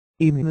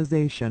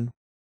Immunization,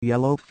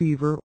 yellow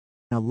fever,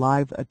 a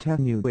live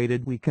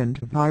attenuated weakened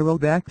viral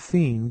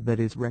vaccine that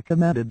is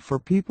recommended for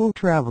people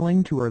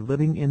traveling to or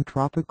living in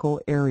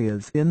tropical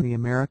areas in the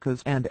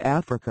Americas and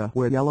Africa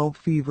where yellow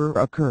fever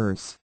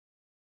occurs.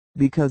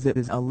 Because it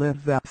is a live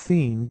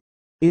vaccine,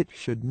 it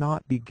should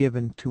not be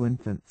given to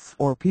infants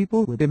or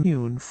people with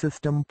immune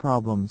system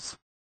problems.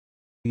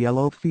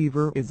 Yellow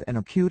fever is an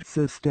acute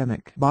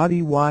systemic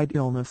body-wide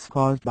illness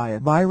caused by a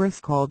virus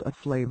called a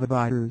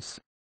flavivirus.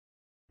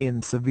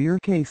 In severe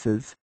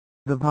cases,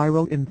 the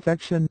viral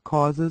infection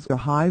causes a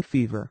high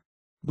fever,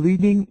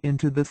 bleeding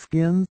into the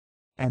skin,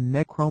 and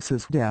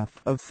necrosis, death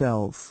of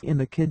cells in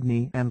the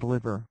kidney and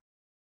liver.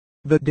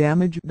 The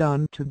damage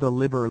done to the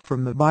liver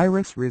from the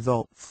virus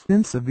results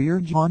in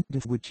severe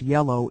jaundice, which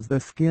yellows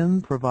the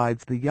skin,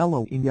 provides the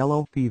yellow in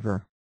yellow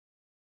fever.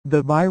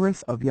 The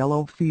virus of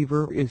yellow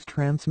fever is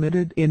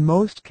transmitted in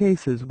most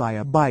cases by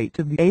a bite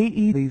of the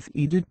Aedes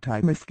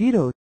aegypti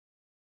mosquito.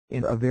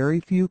 In a very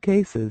few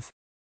cases,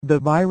 the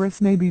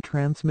virus may be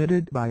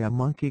transmitted by a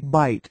monkey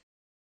bite.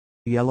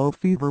 Yellow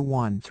fever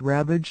once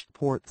ravaged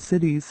port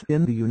cities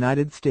in the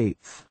United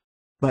States,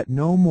 but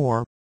no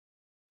more.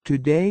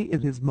 Today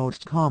it is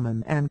most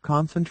common and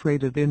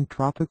concentrated in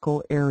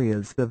tropical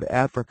areas of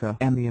Africa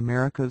and the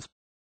Americas.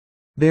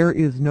 There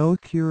is no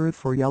cure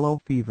for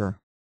yellow fever.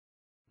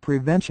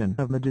 Prevention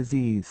of the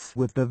disease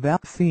with the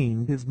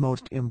vaccine is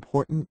most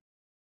important.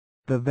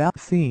 The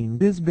vaccine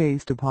is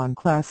based upon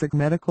classic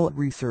medical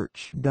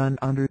research done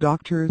under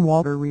Dr.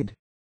 Walter Reed.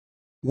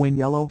 When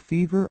yellow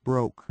fever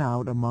broke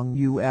out among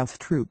U.S.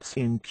 troops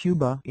in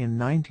Cuba in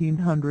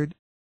 1900,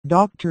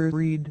 Dr.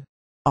 Reed,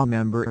 a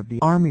member of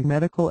the Army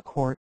Medical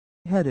Corps,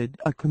 headed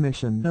a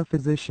commission of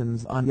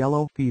physicians on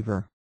yellow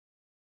fever.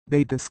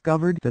 They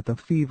discovered that the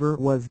fever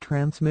was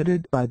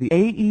transmitted by the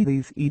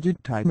Aedes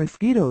aegypti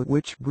mosquito,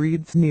 which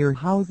breeds near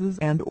houses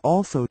and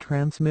also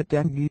transmit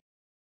dengue.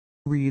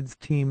 Reed's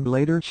team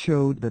later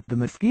showed that the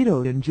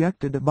mosquito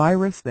injected a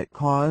virus that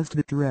caused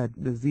the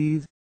dread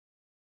disease.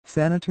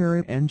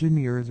 Sanitary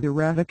engineers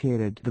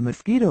eradicated the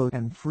mosquito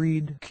and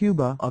freed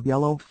Cuba of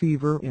yellow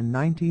fever in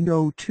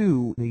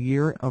 1902, the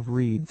year of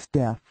Reed's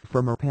death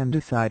from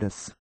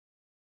appendicitis.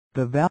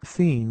 The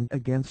vaccine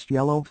against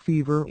yellow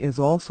fever is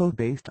also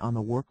based on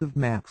the work of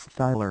Max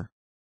Theiler.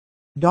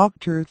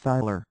 Dr.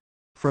 Theiler,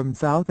 from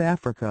South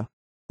Africa,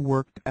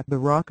 worked at the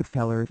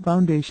Rockefeller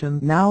Foundation,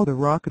 now the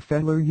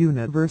Rockefeller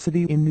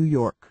University in New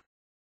York.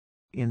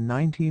 In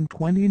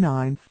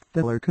 1929,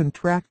 Theiler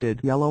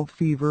contracted yellow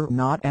fever,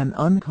 not an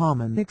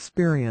uncommon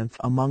experience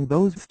among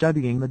those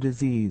studying the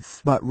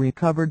disease, but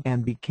recovered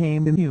and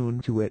became immune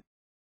to it.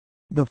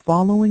 The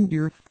following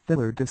year,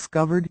 Theiler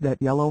discovered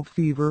that yellow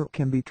fever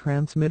can be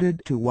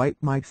transmitted to white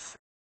mice,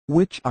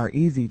 which are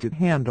easy to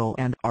handle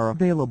and are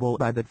available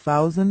by the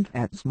thousand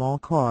at small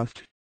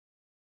cost.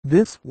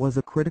 This was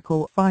a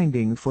critical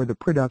finding for the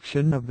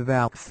production of the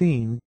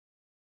vaccine.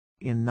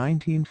 In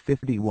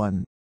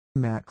 1951,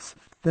 Max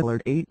Theiler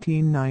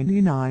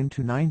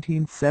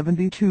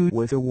 (1899–1972)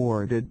 was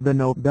awarded the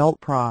Nobel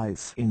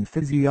Prize in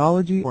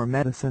Physiology or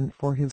Medicine for his